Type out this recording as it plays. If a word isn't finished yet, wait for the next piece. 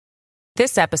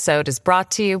This episode is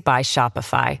brought to you by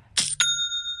Shopify.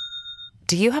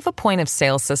 Do you have a point of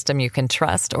sale system you can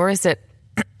trust, or is it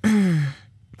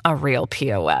a real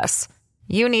POS?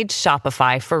 You need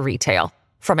Shopify for retail.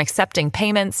 From accepting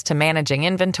payments to managing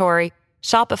inventory,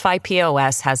 Shopify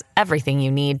POS has everything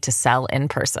you need to sell in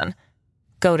person.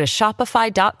 Go to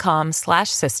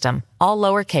shopify.com/system, all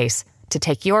lowercase, to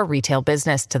take your retail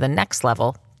business to the next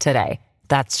level today.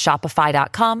 That's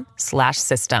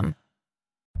shopify.com/system.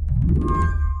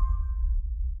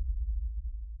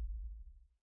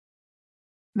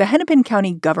 The Hennepin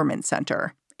County Government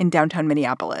Center in downtown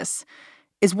Minneapolis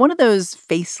is one of those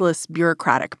faceless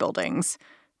bureaucratic buildings,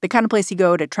 the kind of place you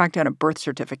go to track down a birth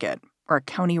certificate or a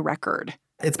county record.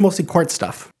 It's mostly court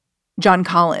stuff. John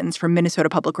Collins from Minnesota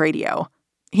Public Radio.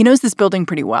 He knows this building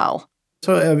pretty well.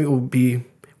 So it will be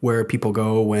where people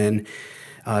go when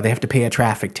they have to pay a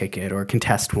traffic ticket or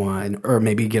contest one or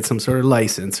maybe get some sort of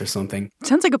license or something.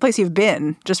 Sounds like a place you've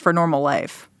been just for normal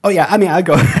life. Oh, yeah. I mean, I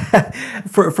go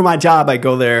for my job. I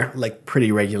go there like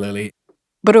pretty regularly.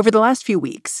 But over the last few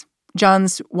weeks,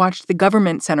 John's watched the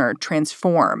government center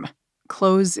transform,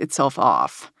 close itself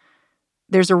off.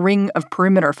 There's a ring of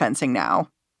perimeter fencing now,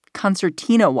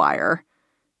 concertina wire.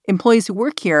 Employees who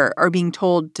work here are being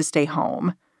told to stay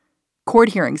home. Court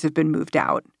hearings have been moved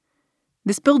out.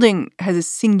 This building has a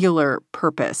singular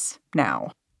purpose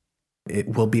now.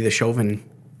 It will be the Chauvin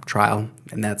trial,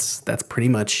 and that's pretty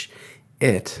much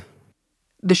it.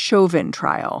 The Chauvin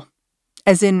trial,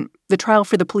 as in the trial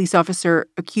for the police officer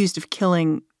accused of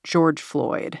killing George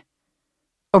Floyd.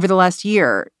 Over the last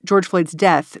year, George Floyd's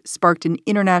death sparked an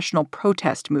international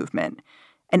protest movement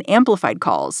and amplified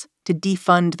calls to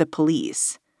defund the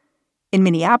police. In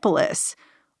Minneapolis,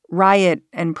 riot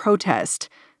and protest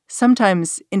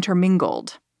sometimes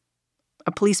intermingled.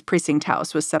 A police precinct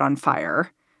house was set on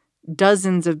fire.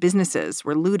 Dozens of businesses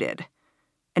were looted.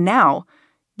 And now,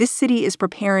 this city is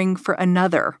preparing for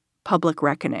another public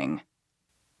reckoning.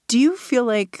 Do you feel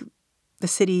like the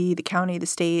city, the county, the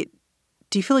state,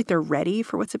 do you feel like they're ready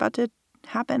for what's about to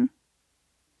happen?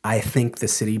 I think the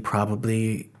city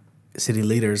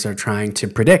leaders are trying to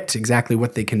predict exactly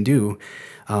what they can do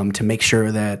to make sure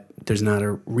that there's not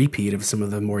a repeat of some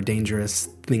of the more dangerous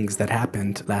things that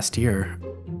happened last year.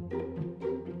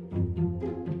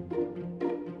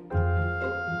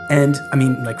 And, I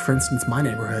mean, like, for instance, my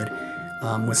neighborhood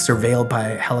was surveilled by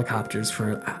helicopters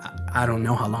for, I don't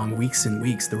know how long, weeks and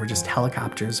weeks. There were just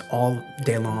helicopters all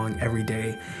day long, every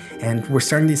day. And we're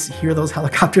starting to hear those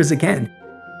helicopters again.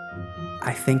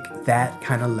 I think that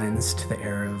kind of lends to the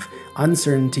air of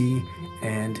uncertainty.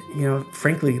 And, you know,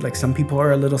 frankly, like, some people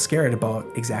are a little scared about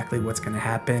exactly what's going to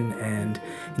happen and,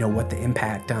 you know, what the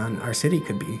impact on our city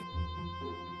could be.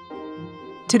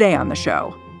 Today on the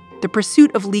show, the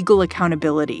pursuit of legal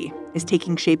accountability is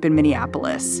taking shape in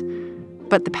Minneapolis.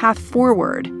 But the path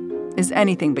forward is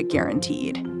anything but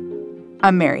guaranteed.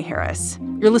 I'm Mary Harris.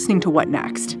 You're listening to What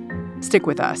Next? Stick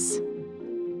with us.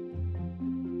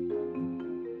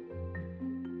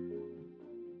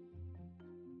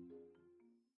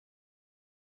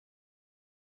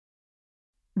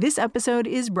 This episode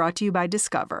is brought to you by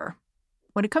Discover.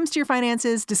 When it comes to your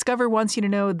finances, Discover wants you to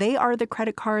know they are the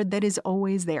credit card that is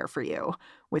always there for you.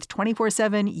 With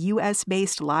 24/7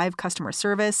 U.S.-based live customer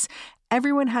service,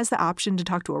 everyone has the option to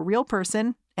talk to a real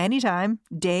person anytime,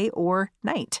 day or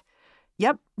night.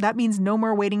 Yep, that means no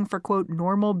more waiting for, quote,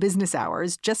 normal business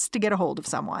hours just to get a hold of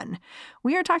someone.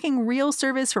 We are talking real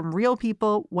service from real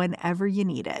people whenever you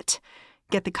need it.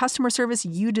 Get the customer service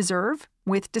you deserve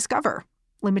with Discover.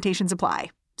 Limitations apply.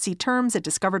 See terms at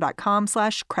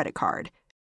discover.com/creditcard.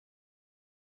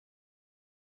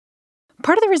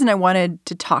 Part of the reason I wanted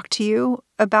to talk to you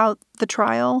about the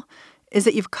trial is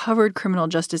that you've covered criminal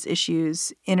justice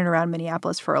issues in and around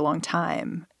Minneapolis for a long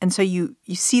time. And so you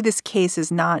see this case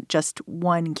as not just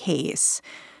one case,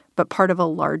 but part of a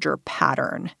larger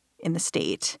pattern in the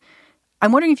state.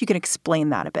 I'm wondering if you could explain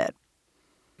that a bit.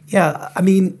 Yeah, I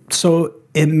mean, so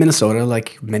in Minnesota,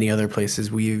 like many other places,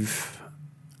 we've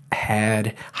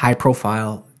had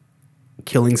high-profile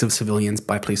killings of civilians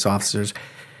by police officers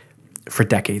for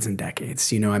decades and decades.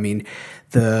 You know, I mean,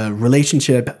 the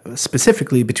relationship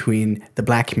specifically between the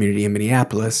Black community in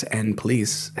Minneapolis and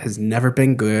police has never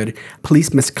been good.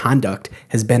 Police misconduct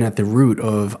has been at the root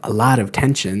of a lot of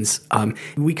tensions.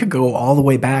 We could go all the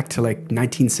way back to like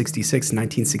 1966,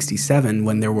 1967,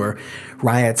 when there were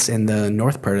riots in the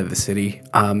north part of the city.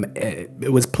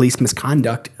 It was police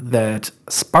misconduct that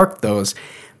sparked those.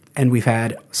 And we've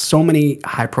had so many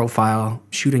high-profile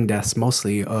shooting deaths,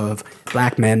 mostly of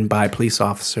black men by police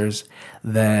officers,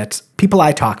 that people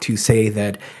I talk to say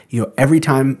that, every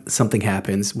time something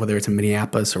happens, whether it's in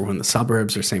Minneapolis or in the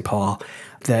suburbs or St. Paul,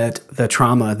 that the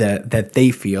trauma that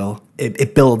they feel,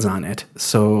 it builds on it.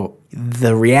 So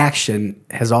the reaction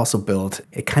has also built.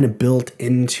 It kind of built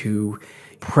into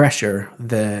pressure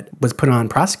that was put on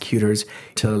prosecutors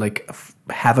to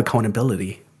have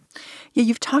accountability. Yeah,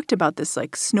 you've talked about this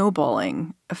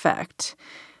snowballing effect,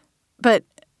 but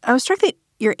I was struck that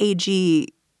your AG,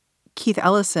 Keith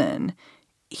Ellison,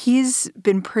 he's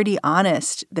been pretty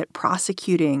honest that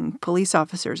prosecuting police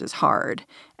officers is hard.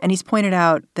 And he's pointed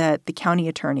out that the county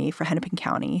attorney for Hennepin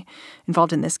County,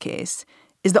 involved in this case,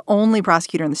 is the only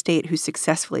prosecutor in the state who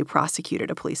successfully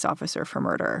prosecuted a police officer for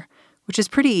murder, which is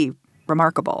pretty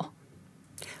remarkable.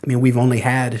 I mean, we've only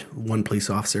had one police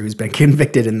officer who's been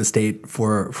convicted in the state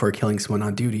for killing someone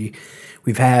on duty.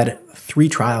 We've had 3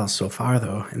 trials so far,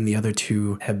 though, and the other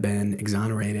 2 have been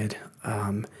exonerated.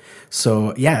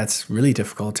 So, yeah, it's really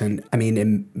difficult. And, I mean,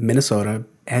 in Minnesota,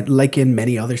 and like in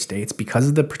many other states, because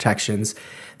of the protections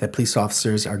that police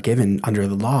officers are given under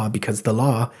the law, because the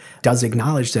law does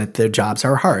acknowledge that their jobs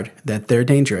are hard, that they're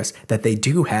dangerous, that they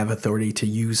do have authority to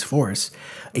use force,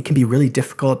 it can be really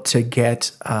difficult to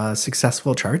get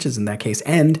successful charges in that case.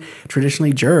 And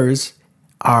traditionally, jurors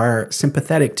are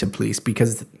sympathetic to police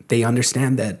because they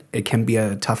understand that it can be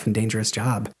a tough and dangerous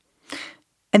job.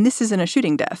 And this isn't a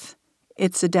shooting death.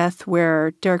 It's a death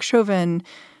where Derek Chauvin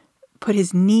put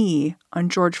his knee on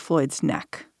George Floyd's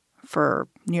neck for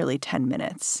nearly 10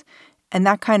 minutes. And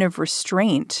that kind of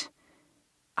restraint,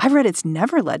 I've read it's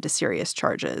never led to serious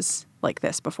charges like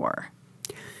this before.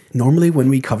 Normally when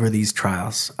we cover these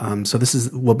trials, so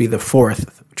this will be the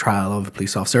 4th trial of a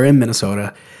police officer in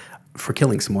Minnesota for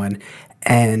killing someone.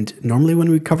 And normally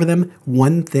when we cover them,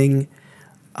 one thing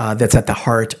that's at the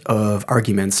heart of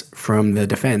arguments from the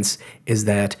defense is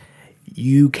that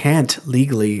you can't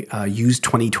legally use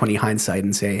 20/20 hindsight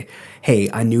and say, hey,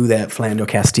 I knew that Philando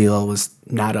Castile was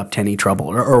not up to any trouble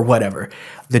or whatever.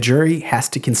 The jury has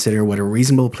to consider what a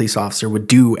reasonable police officer would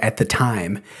do at the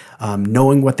time,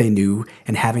 knowing what they knew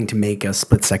and having to make a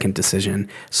split-second decision.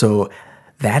 So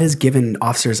that has given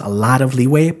officers a lot of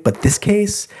leeway, but this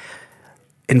case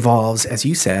involves, as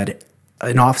you said,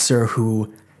 an officer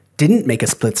who didn't make a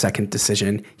split-second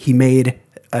decision. He made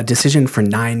a decision for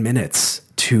 9 minutes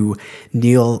to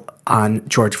kneel on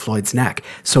George Floyd's neck.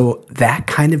 So that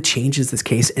kind of changes this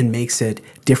case and makes it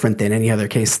different than any other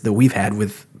case that we've had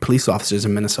with police officers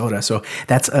in Minnesota. So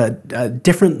that's a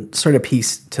different sort of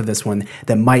piece to this one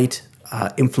that might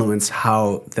influence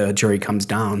how the jury comes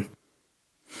down.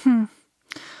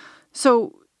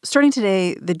 So starting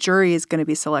today, the jury is going to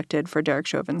be selected for Derek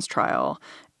Chauvin's trial.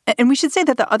 And we should say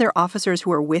that the other officers who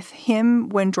were with him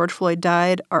when George Floyd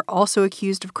died are also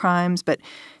accused of crimes, but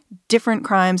different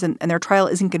crimes, and their trial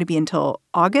isn't going to be until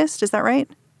August. Is that right?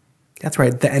 That's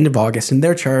right, the end of August. And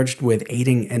they're charged with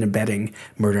aiding and abetting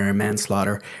murder and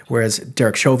manslaughter, whereas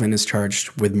Derek Chauvin is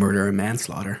charged with murder and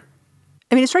manslaughter.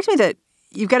 I mean, it strikes me that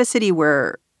you've got a city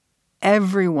where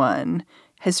everyone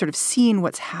has sort of seen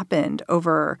what's happened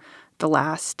over the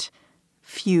last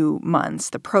few months,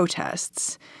 the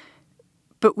protests.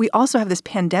 But we also have this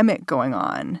pandemic going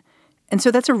on. And so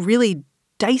that's a really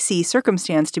dicey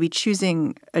circumstance to be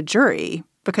choosing a jury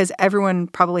because everyone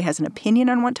probably has an opinion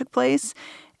on what took place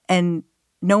and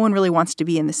no one really wants to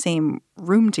be in the same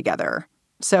room together.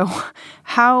 So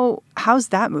how's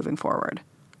that moving forward?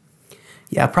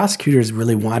 Yeah, prosecutors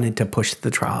really wanted to push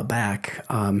the trial back.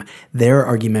 Their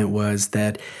argument was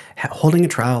that holding a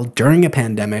trial during a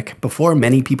pandemic, before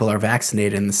many people are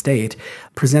vaccinated in the state,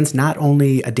 presents not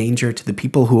only a danger to the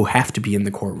people who have to be in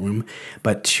the courtroom,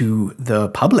 but to the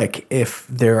public if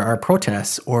there are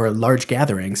protests or large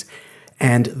gatherings.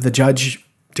 And the judge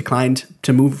declined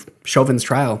to move Chauvin's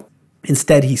trial.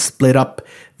 Instead, he split up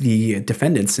the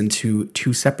defendants into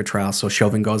 2 separate trials. So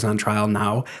Chauvin goes on trial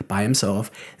now by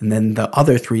himself, and then the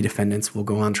other 3 defendants will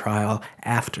go on trial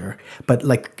after. But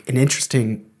an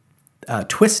interesting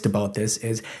twist about this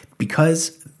is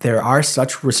because there are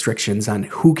such restrictions on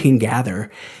who can gather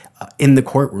in the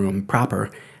courtroom proper,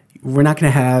 we're not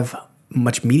going to have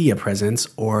much media presence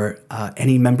or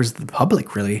any members of the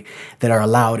public, really, that are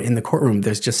allowed in the courtroom.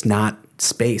 There's just not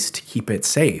space to keep it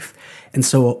safe. And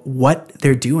so what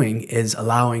they're doing is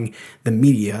allowing the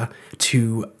media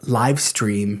to live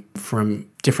stream from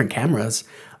different cameras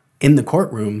in the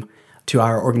courtroom to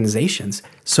our organizations.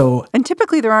 And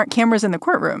typically there aren't cameras in the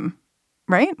courtroom,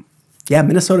 right? Yeah,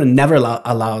 Minnesota never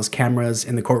allows cameras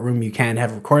in the courtroom. You can't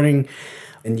have recording,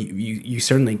 and you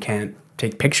certainly can't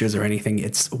take pictures or anything.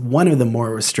 It's one of the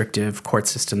more restrictive court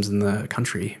systems in the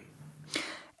country.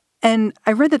 And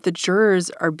I read that the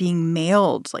jurors are being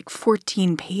mailed like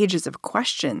 14 pages of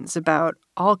questions about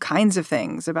all kinds of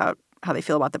things, about how they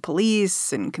feel about the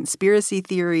police and conspiracy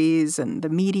theories and the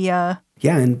media.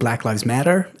 Yeah, and Black Lives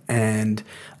Matter and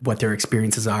what their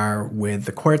experiences are with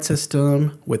the court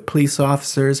system, with police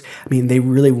officers. I mean, they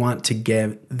really want to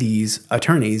give these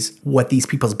attorneys what these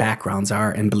people's backgrounds are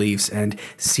and beliefs and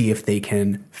see if they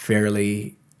can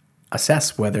fairly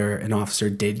assess whether an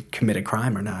officer did commit a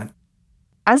crime or not.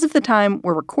 As of the time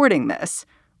we're recording this,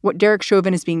 what Derek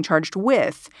Chauvin is being charged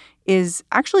with is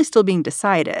actually still being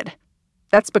decided.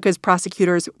 That's because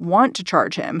prosecutors want to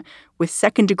charge him with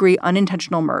second-degree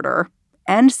unintentional murder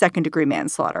and second-degree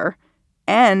manslaughter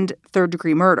and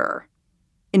third-degree murder.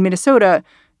 In Minnesota,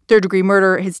 third-degree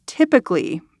murder has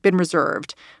typically been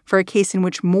reserved for a case in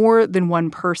which more than one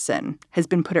person has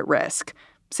been put at risk,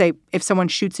 say if someone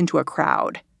shoots into a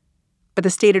crowd. But the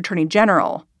state attorney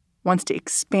general wants to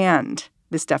expand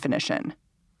this definition.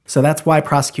 So that's why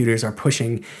prosecutors are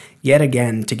pushing yet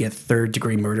again to get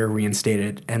third-degree murder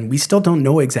reinstated. And we still don't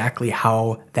know exactly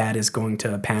how that is going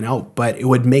to pan out, but it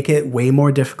would make it way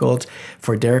more difficult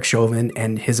for Derek Chauvin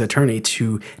and his attorney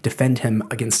to defend him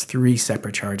against 3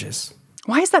 separate charges.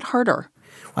 Why is that harder?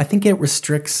 I think it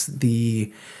restricts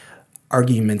the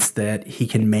arguments that he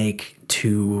can make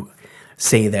to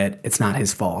say that it's not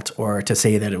his fault or to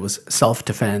say that it was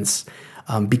self-defense,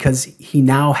 because he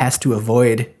now has to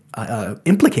avoid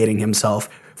implicating himself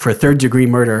for third-degree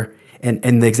murder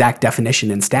and the exact definition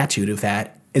and statute of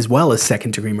that, as well as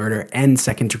second-degree murder and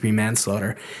second-degree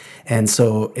manslaughter. And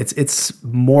so it's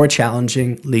more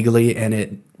challenging legally, and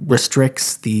it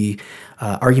restricts the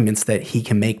arguments that he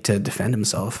can make to defend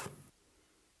himself.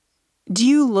 Do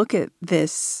you look at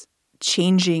this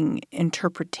changing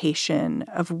interpretation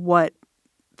of what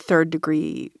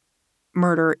third-degree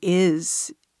murder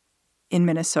is in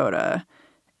Minnesota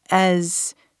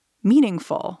as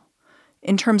meaningful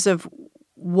in terms of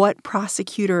what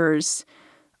prosecutors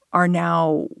are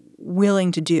now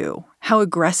willing to do, how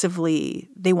aggressively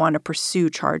they want to pursue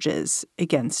charges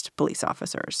against police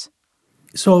officers?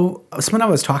 So someone I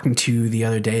was talking to the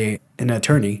other day, an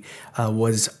attorney,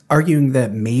 was arguing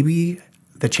that maybe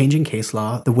the changing case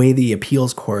law, the way the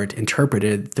appeals court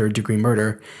interpreted third-degree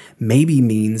murder, maybe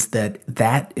means that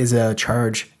that is a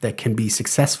charge that can be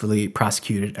successfully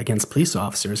prosecuted against police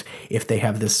officers if they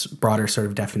have this broader sort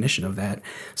of definition of that.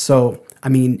 So, I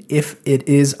mean, if it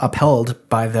is upheld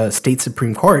by the state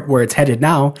Supreme Court where it's headed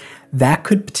now, that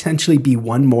could potentially be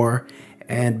one more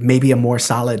and maybe a more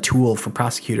solid tool for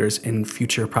prosecutors in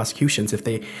future prosecutions if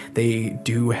they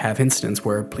do have incidents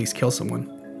where police kill someone.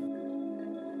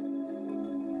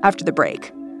 After the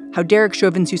break, how Derek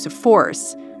Chauvin's use of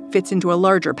force fits into a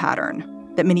larger pattern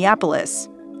that Minneapolis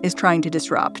is trying to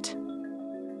disrupt.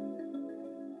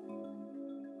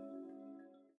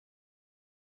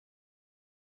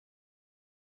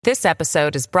 This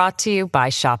episode is brought to you by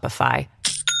Shopify.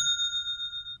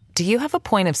 Do you have a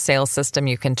point of sale system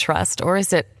you can trust, or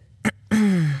is it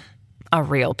a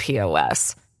real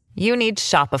POS? You need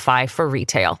Shopify for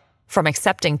retail. From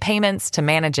accepting payments to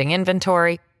managing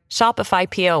inventory, Shopify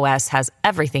POS has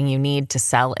everything you need to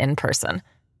sell in person.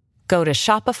 Go to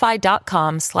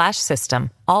shopify.com/system,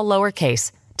 all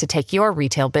lowercase, to take your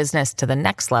retail business to the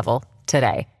next level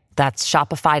today. That's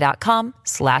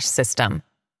shopify.com/system.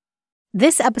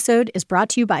 This episode is brought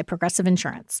to you by Progressive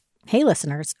Insurance. Hey,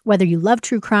 listeners, whether you love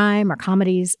true crime or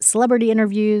comedies, celebrity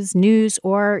interviews, news,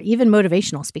 or even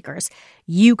motivational speakers,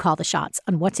 you call the shots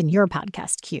on what's in your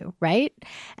podcast queue, right?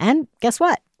 And guess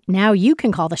what? Now you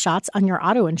can call the shots on your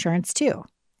auto insurance, too.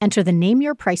 Enter the Name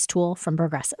Your Price tool from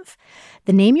Progressive.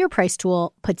 The Name Your Price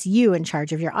tool puts you in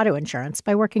charge of your auto insurance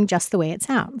by working just the way it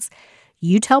sounds.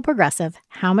 You tell Progressive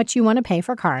how much you want to pay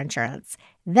for car insurance.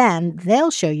 Then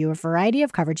they'll show you a variety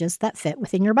of coverages that fit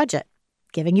within your budget,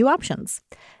 giving you options.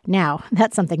 Now,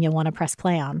 that's something you'll want to press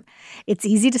play on. It's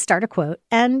easy to start a quote,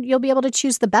 and you'll be able to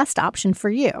choose the best option for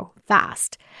you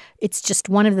fast. It's just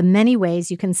one of the many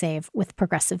ways you can save with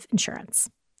Progressive Insurance.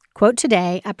 Quote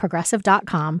today at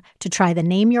Progressive.com to try the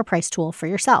Name Your Price tool for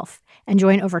yourself and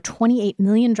join over 28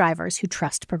 million drivers who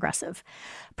trust Progressive.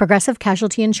 Progressive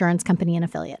Casualty Insurance Company and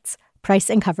Affiliates. Price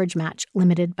and coverage match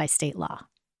limited by state law.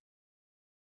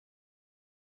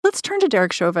 Let's turn to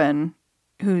Derek Chauvin,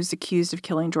 who's accused of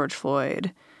killing George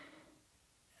Floyd.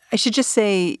 I should just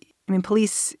say,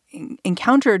 police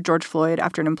encountered George Floyd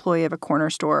after an employee of a corner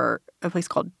store, a place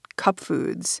called Cup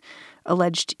Foods,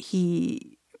 alleged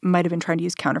he might have been trying to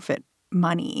use counterfeit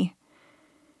money.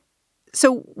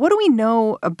 So what do we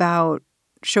know about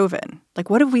Chauvin?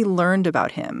 What have we learned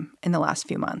about him in the last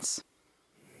few months?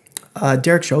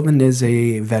 Derek Chauvin is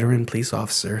a veteran police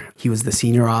officer. He was the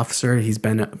senior officer. He's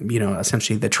been,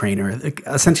 essentially the trainer.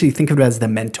 Essentially, think of it as the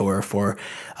mentor for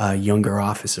younger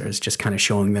officers, just kind of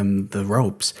showing them the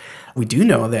ropes. We do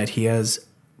know that he has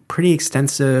pretty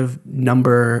extensive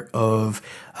number of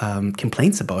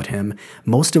complaints about him,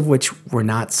 most of which were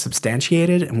not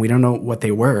substantiated, and we don't know what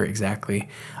they were exactly.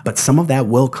 But some of that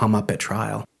will come up at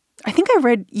trial. I think I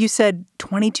read you said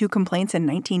 22 complaints in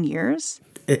 19 years.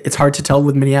 It's hard to tell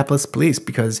with Minneapolis police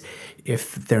because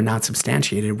if they're not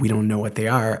substantiated, we don't know what they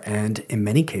are. And in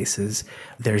many cases,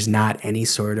 there's not any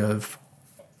sort of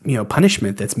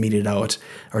punishment that's meted out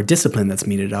or discipline that's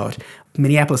meted out.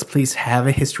 Minneapolis police have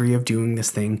a history of doing this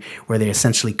thing where they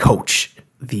essentially coach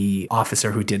the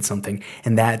officer who did something,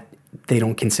 and that they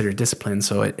don't consider discipline,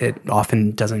 so it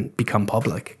often doesn't become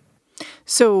public.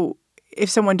 So if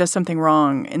someone does something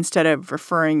wrong, instead of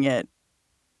referring it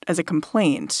as a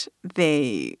complaint,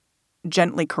 they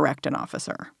gently correct an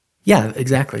officer. Yeah,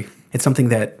 exactly. It's something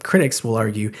that critics will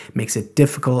argue makes it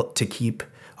difficult to keep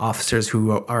officers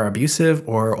who are abusive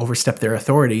or overstep their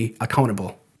authority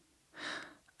accountable.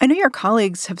 I know your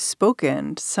colleagues have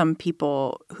spoken to some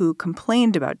people who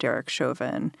complained about Derek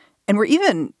Chauvin and were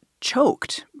even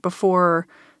choked before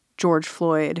George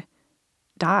Floyd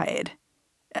died.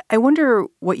 I wonder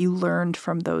what you learned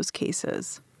from those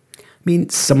cases. I mean,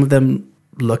 some of them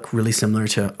look really similar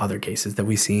to other cases that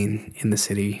we've seen in the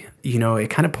city. It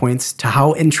kind of points to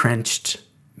how entrenched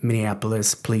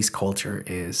Minneapolis police culture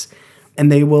is. And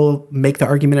they will make the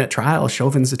argument at trial.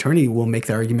 Chauvin's attorney will make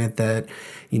the argument that,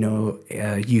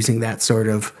 using that sort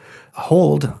of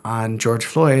hold on George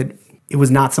Floyd, it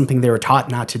was not something they were taught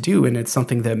not to do. And it's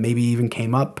something that maybe even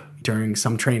came up during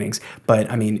some trainings. But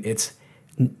I mean, it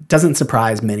doesn't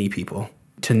surprise many people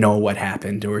to know what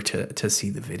happened or to see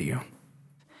the video.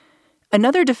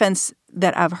 Another defense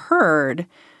that I've heard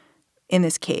in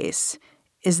this case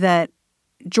is that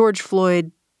George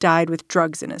Floyd died with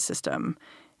drugs in his system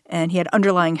and he had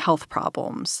underlying health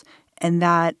problems, and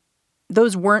that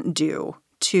those weren't due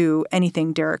to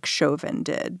anything Derek Chauvin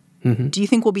did. Mm-hmm. Do you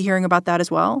think we'll be hearing about that as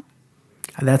well?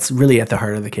 That's really at the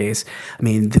heart of the case. I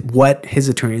mean, what his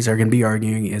attorneys are going to be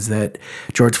arguing is that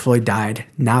George Floyd died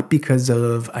not because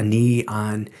of a knee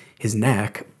on his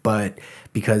neck, but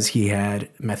because he had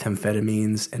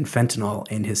methamphetamines and fentanyl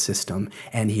in his system,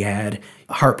 and he had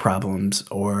heart problems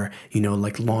or,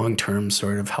 long-term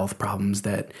sort of health problems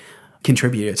that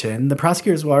contributed to it. And the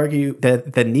prosecutors will argue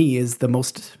that the knee is the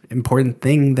most important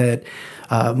thing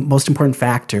most important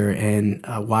factor in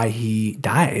why he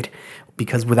died.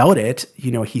 Because without it,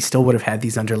 he still would have had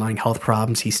these underlying health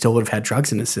problems. He still would have had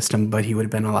drugs in his system, but he would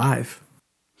have been alive.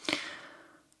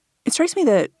 It strikes me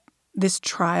that this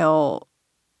trial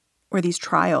or these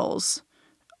trials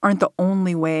aren't the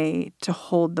only way to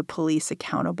hold the police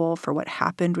accountable for what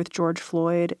happened with George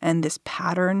Floyd and this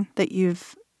pattern that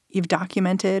you've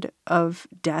documented of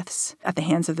deaths at the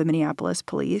hands of the Minneapolis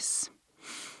police.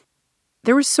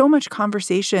 There was so much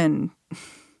conversation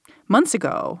months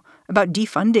ago about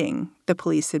defunding the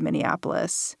police in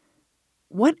Minneapolis.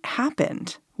 What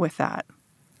happened with that?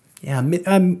 Yeah,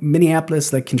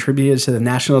 Minneapolis contributed to the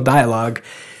national dialogue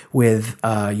with,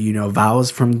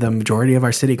 vows from the majority of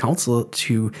our city council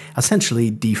to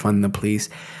essentially defund the police.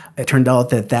 It turned out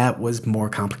that was more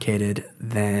complicated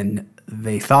than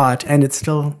they thought, and it's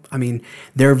still,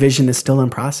 their vision is still in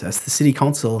process. The city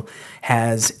council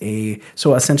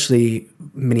so essentially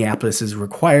Minneapolis is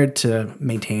required to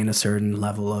maintain a certain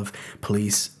level of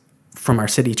police from our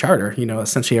city charter,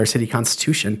 essentially our city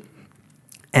constitution.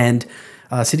 And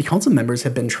city council members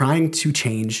have been trying to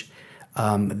change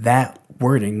that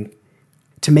wording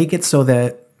to make it so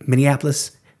that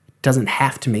Minneapolis doesn't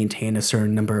have to maintain a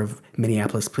certain number of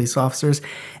Minneapolis police officers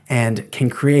and can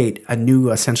create a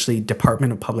new, essentially,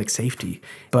 Department of Public Safety.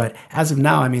 But as of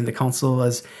now, the council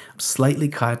has slightly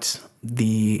cut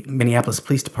the Minneapolis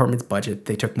Police Department's budget.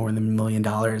 They took more than $1 million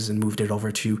and moved it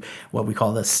over to what we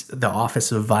call the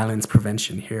Office of Violence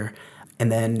Prevention here.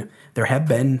 And then there have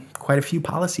been quite a few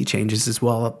policy changes as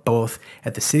well, both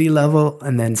at the city level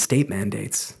and then state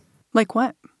mandates. Like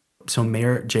what? So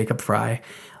Mayor Jacob Frey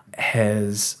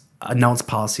has announced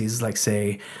policies like,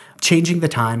 say, changing the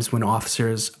times when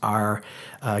officers are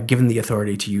given the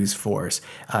authority to use force,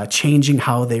 changing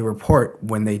how they report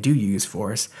when they do use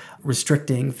force,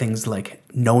 restricting things like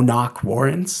no-knock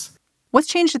warrants. What's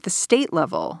changed at the state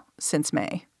level since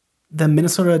May? The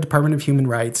Minnesota Department of Human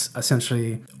Rights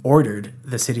essentially ordered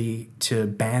the city to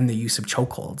ban the use of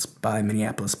chokeholds by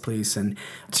Minneapolis police and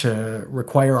to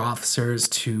require officers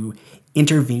to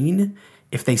intervene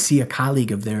if they see a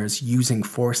colleague of theirs using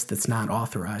force that's not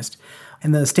authorized.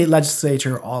 And the state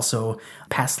legislature also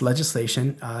passed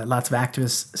legislation. Lots of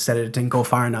activists said it didn't go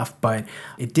far enough, but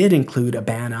it did include a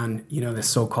ban on, this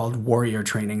so-called warrior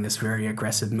training, this very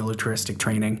aggressive militaristic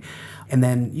training. And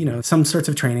then, some sorts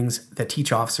of trainings that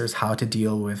teach officers how to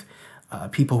deal with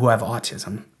people who have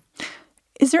autism.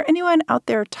 Is there anyone out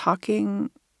there talking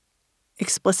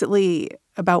explicitly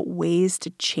about ways to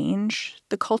change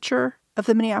the culture of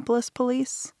the Minneapolis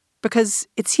police? Because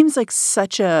it seems like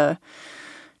such a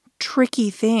tricky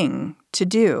thing to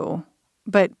do,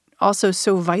 but also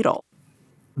so vital.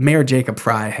 Mayor Jacob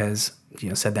Frey has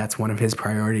said that's one of his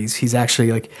priorities. He's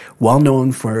actually well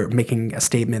known for making a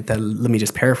statement that, let me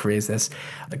just paraphrase this,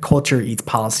 the culture eats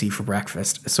policy for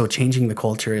breakfast. So changing the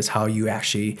culture is how you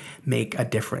actually make a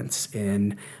difference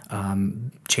in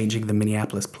changing the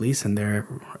Minneapolis police and their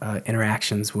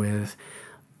interactions with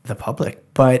the public.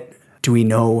 But do we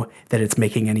know that it's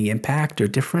making any impact or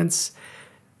difference?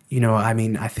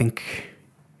 I think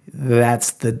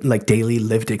that's the daily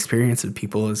lived experience of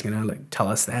people is going to tell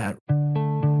us that.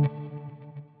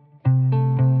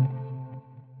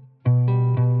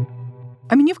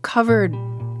 You've covered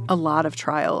a lot of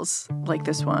trials like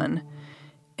this one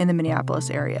in the Minneapolis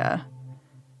area.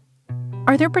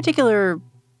 Are there particular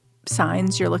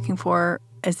signs you're looking for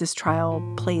as this trial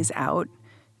plays out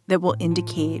that will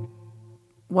indicate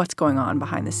what's going on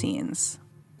behind the scenes?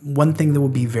 One thing that will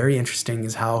be very interesting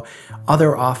is how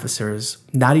other officers,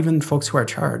 not even folks who are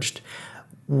charged,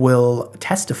 will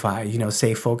testify,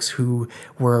 say folks who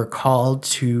were called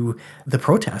to the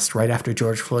protest right after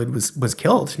George Floyd was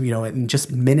killed, and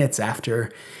just minutes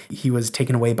after he was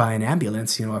taken away by an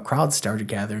ambulance, a crowd started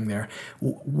gathering there.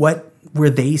 What were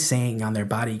they saying on their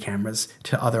body cameras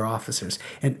to other officers?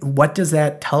 And what does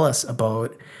that tell us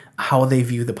about how they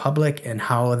view the public and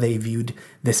how they viewed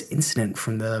this incident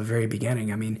from the very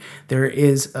beginning? There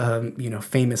is,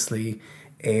 famously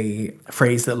a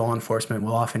phrase that law enforcement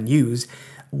will often use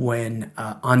when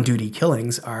on-duty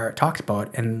killings are talked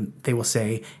about, and they will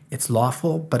say it's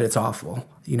lawful, but it's awful,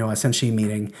 essentially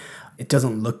meaning it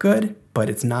doesn't look good, but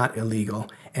it's not illegal.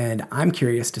 And I'm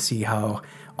curious to see how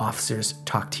officers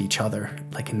talk to each other,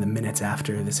 in the minutes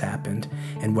after this happened,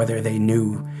 and whether they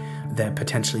knew that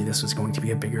potentially this was going to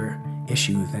be a bigger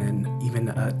issue than even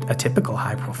a typical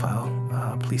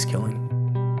high-profile police killing.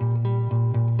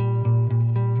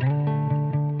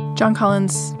 John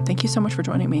Collins, thank you so much for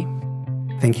joining me.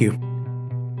 Thank you.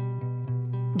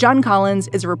 John Collins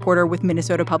is a reporter with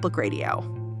Minnesota Public Radio.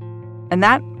 And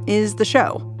that is the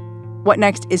show. What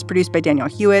Next is produced by Daniel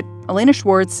Hewitt, Elena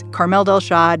Schwartz, Carmel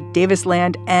Delshad, Davis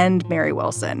Land, and Mary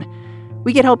Wilson.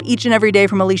 We get help each and every day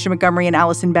from Alicia Montgomery and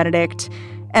Allison Benedict.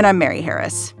 And I'm Mary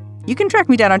Harris. You can track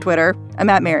me down on Twitter. I'm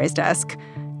at Mary's Desk.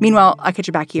 Meanwhile, I'll catch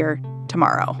you back here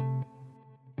tomorrow.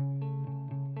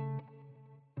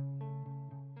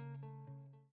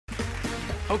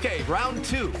 Okay, round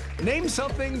two. Name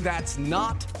something that's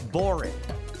not boring.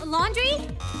 A laundry?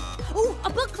 Ooh, a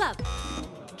book club.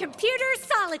 Computer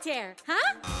solitaire,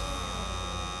 huh?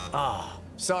 Ah, oh,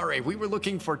 sorry, we were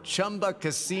looking for Chumba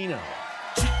Casino.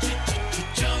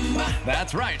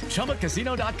 That's right,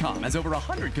 ChumbaCasino.com has over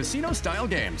 100 casino-style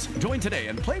games. Join today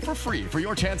and play for free for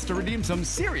your chance to redeem some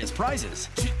serious prizes.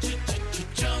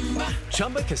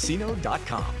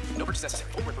 ChumbaCasino.com. No purchase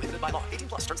necessary. Void where prohibited by law. 18+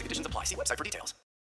 terms and conditions apply. See website for details.